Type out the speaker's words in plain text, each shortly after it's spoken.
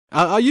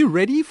Are you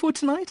ready for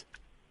tonight?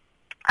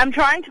 I'm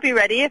trying to be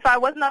ready. If I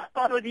was not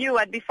on with you,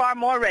 I'd be far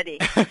more ready.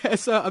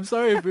 So I'm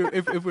sorry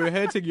if we're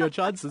hurting your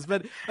chances,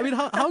 but I mean,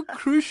 how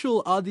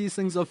crucial are these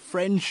things of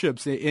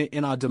friendships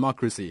in our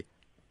democracy?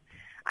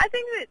 I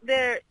think that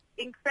they're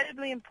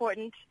incredibly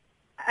important.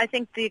 I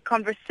think the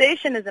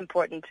conversation is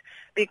important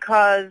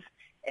because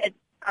it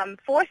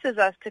forces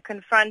us to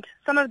confront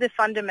some of the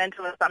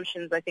fundamental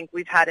assumptions I think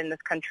we've had in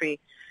this country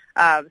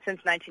since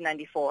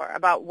 1994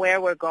 about where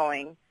we're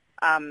going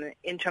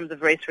in terms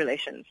of race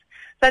relations.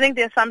 So I think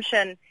the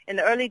assumption in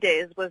the early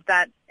days was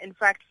that, in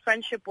fact,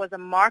 friendship was a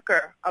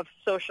marker of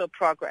social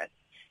progress,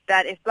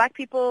 that if black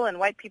people and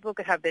white people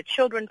could have their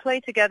children play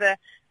together,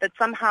 that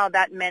somehow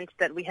that meant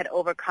that we had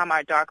overcome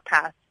our dark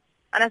past.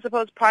 And I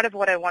suppose part of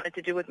what I wanted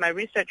to do with my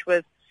research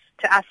was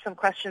to ask some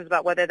questions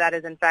about whether that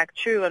is in fact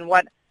true and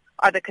what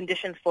are the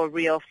conditions for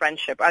real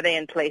friendship. Are they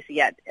in place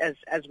yet as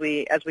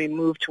we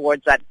move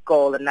towards that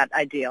goal and that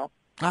ideal?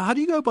 How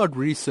do you go about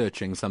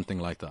researching something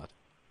like that?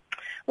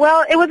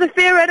 Well, it was a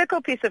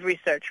theoretical piece of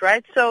research,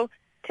 right? So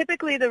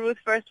typically the Ruth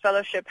First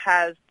Fellowship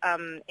has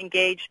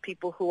engaged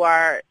people who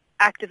are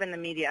active in the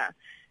media.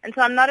 And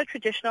so I'm not a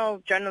traditional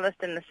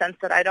journalist in the sense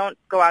that I don't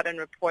go out and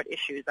report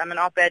issues. I'm an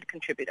op-ed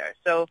contributor.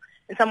 So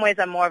in some ways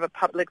I'm more of a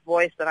public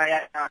voice than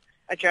I am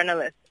a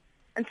journalist.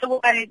 And so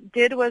what I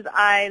did was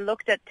I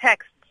looked at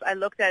texts. I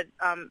looked at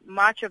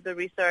much of the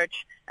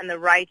research and the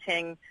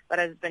writing that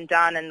has been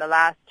done in the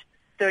last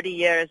 30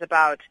 years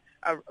about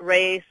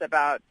race,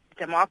 about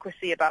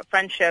democracy, about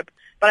friendship,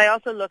 but I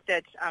also looked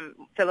at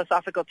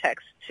philosophical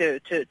texts to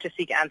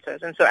seek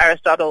answers. And so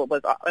Aristotle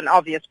was an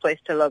obvious place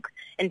to look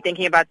in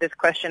thinking about this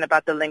question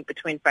about the link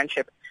between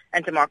friendship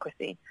and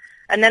democracy.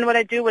 And then what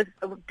I did was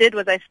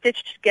I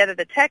stitched together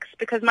the text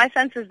because my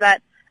sense is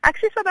that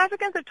actually South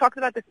Africans have talked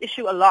about this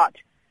issue a lot,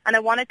 and I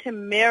wanted to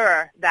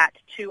mirror that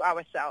to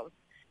ourselves.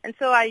 And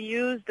so I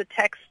used the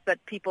texts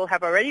that people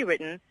have already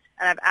written,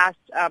 and I've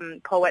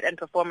asked poet and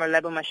performer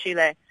Lebo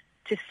Mashile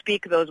to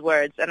speak those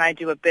words, and I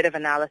do a bit of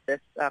analysis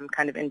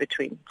kind of in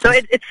between. So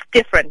it's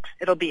different.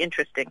 It'll be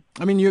interesting.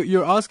 I mean,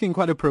 you're asking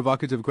quite a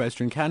provocative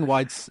question. Can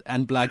whites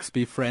and blacks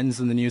be friends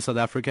in the new South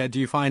Africa? Do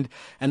you find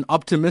an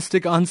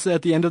optimistic answer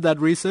at the end of that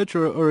research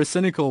or a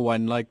cynical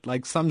one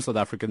like some South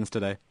Africans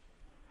today?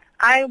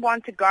 I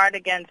want to guard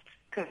against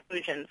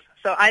conclusions.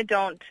 So I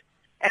don't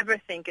ever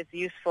think it's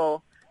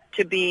useful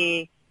to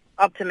be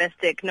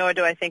optimistic, nor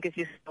do I think it's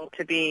useful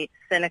to be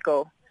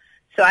cynical.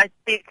 So I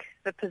take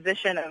the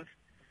position of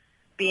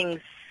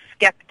being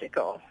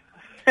skeptical.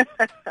 So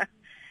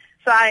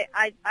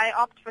I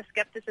opt for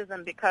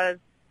skepticism because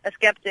a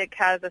skeptic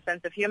has a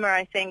sense of humor,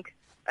 I think.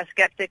 A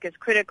skeptic is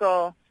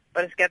critical,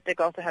 but a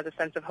skeptic also has a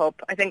sense of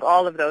hope. I think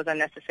all of those are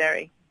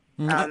necessary.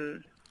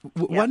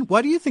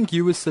 Why do you think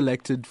you were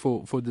selected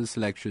for this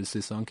lecture,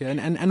 Sisonke?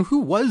 And who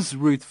was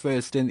Ruth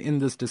First in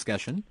this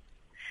discussion?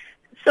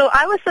 So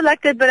I was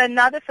selected, but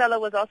another fellow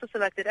was also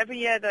selected. Every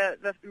year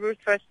the Ruth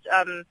First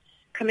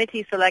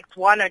committee selects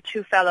one or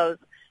two fellows,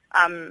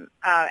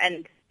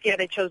 and here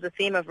they chose the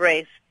theme of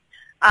race.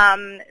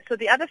 So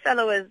the other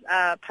fellow is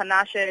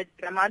Panashe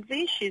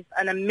Dramadzi. She's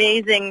an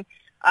amazing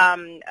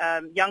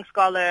young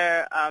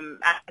scholar,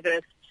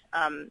 activist,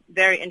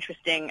 very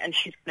interesting, and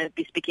she's going to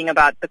be speaking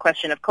about the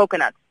question of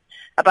coconuts,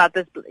 about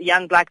this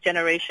young black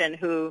generation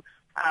who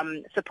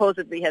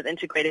supposedly has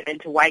integrated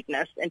into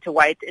whiteness, into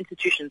white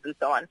institutions and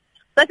so on.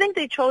 So I think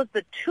they chose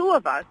the two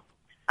of us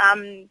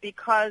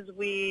because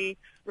we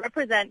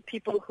represent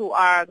people who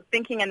are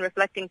thinking and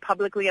reflecting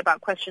publicly about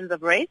questions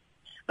of race,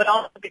 but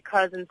also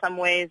because in some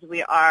ways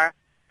we are,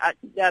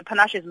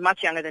 Panashe is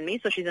much younger than me,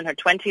 so she's in her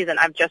 20s and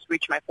I've just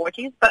reached my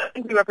 40s, but I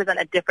think we represent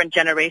a different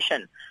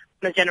generation,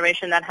 a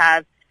generation that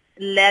has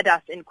led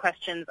us in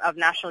questions of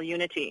national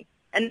unity,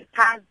 and it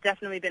has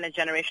definitely been a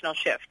generational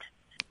shift.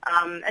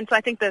 And so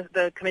I think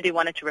the committee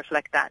wanted to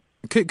reflect that.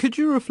 Could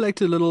you reflect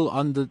a little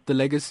on the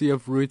legacy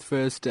of Ruth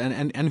First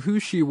and who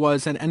she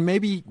was and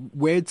maybe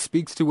where it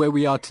speaks to where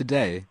we are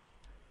today?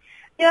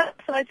 Yeah,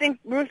 so I think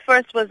Ruth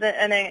First was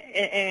an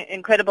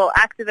incredible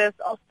activist,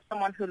 also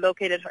someone who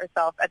located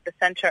herself at the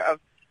center of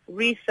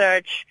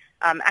research,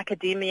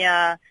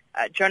 academia,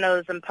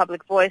 journalism,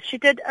 public voice. She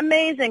did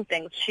amazing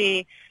things.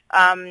 She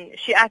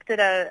acted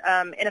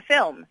in a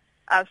film.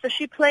 So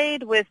she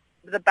played with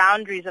the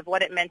boundaries of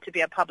what it meant to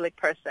be a public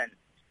person.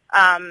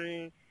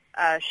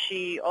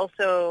 She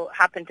also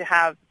happened to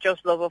have Joe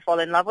Slovo fall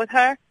in love with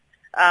her.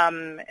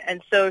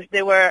 And so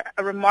they were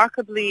a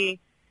remarkably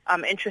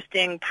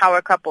interesting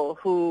power couple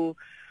who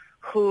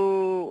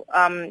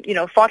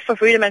fought for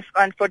freedom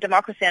and for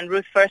democracy. And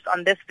Ruth First,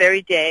 on this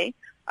very day,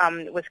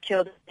 was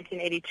killed in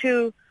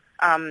 1982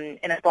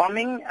 in a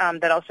bombing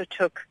that also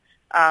took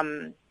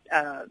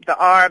the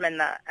arm and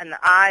the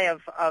eye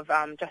of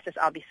Justice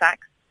Albie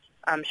Sachs.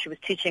 She was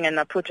teaching in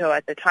Maputo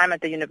at the time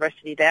at the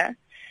university there.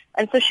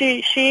 And so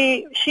she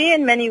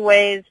in many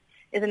ways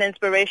is an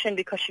inspiration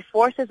because she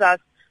forces us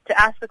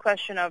to ask the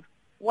question of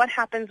what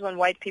happens when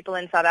white people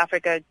in South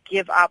Africa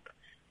give up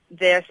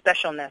their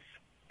specialness.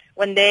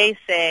 When they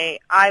say,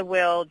 I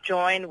will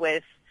join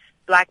with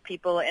black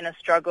people in a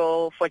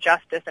struggle for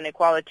justice and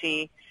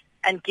equality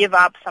and give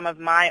up some of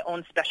my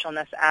own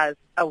specialness as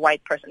a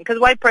white person. Because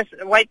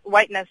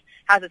whiteness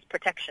has its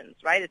protections,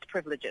 right? Its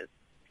privileges.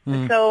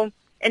 And so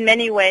in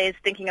many ways,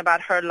 thinking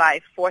about her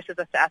life forces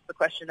us to ask the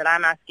question that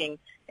I'm asking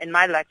in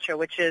my lecture,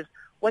 which is,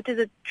 what does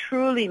it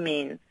truly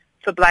mean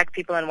for black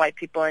people and white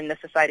people in this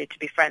society to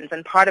be friends?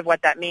 And part of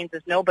what that means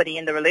is nobody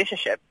in the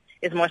relationship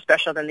is more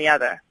special than the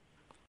other.